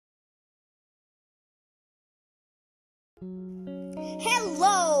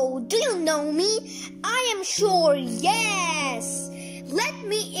Hello, do you know me? I am sure, yes. Let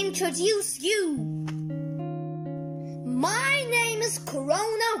me introduce you. My name is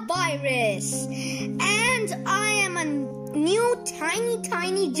coronavirus, and I am a new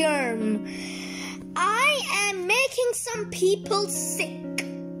tiny germ. I am making some people sick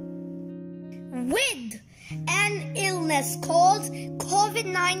with an illness called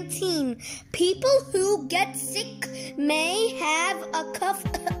Covid-19. People who get sick may have a cough,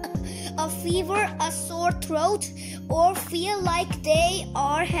 a fever, a sore throat, or feel like they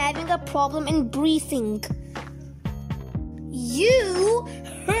are having a problem in breathing. You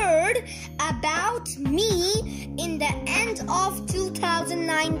heard about me in the end of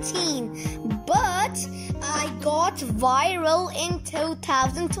 2019, but I got viral in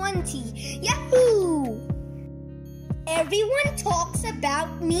 2020. Yahoo! Everyone talks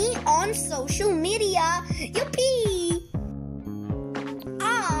about me on social media. Yippee!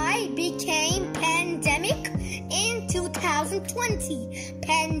 I became pandemic in 2020.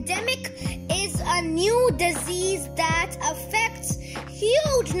 Pandemic is a new disease that affects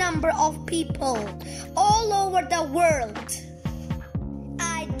huge number of people all over the world.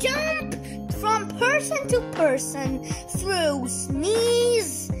 I jump from person to person through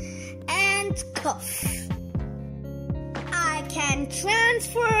sneeze and cough. I can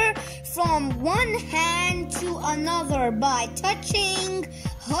transfer from one hand to another by touching,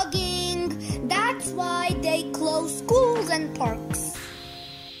 hugging. That's why they close schools and parks.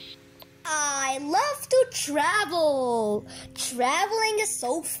 I love to travel. Traveling is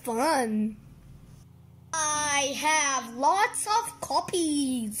so fun. I have lots of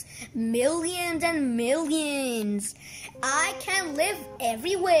copies, millions and millions. I can live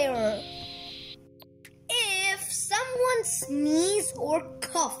everywhere. If someone sneezes or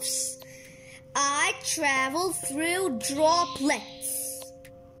coughs, I travel through droplets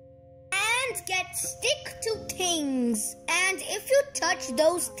and get stick to things. And if you touch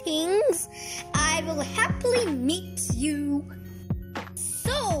those things, I will happily meet you.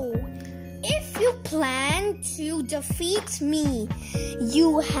 So, if you plan to defeat me,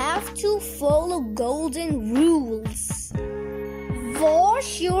 you have to follow golden rules.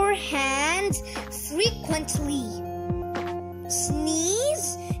 Wash your hands frequently.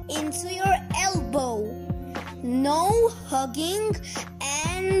 Sneeze into your elbow. No hugging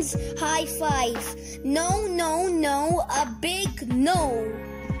and high five. No, a big no.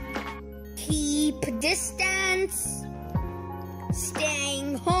 Keep distance.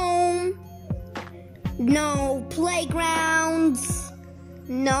 Staying home. No playgrounds.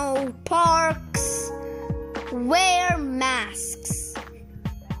 No parks. Wear masks.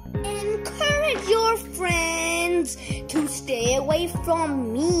 Encourage your friends to stay away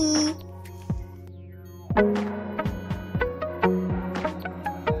from me.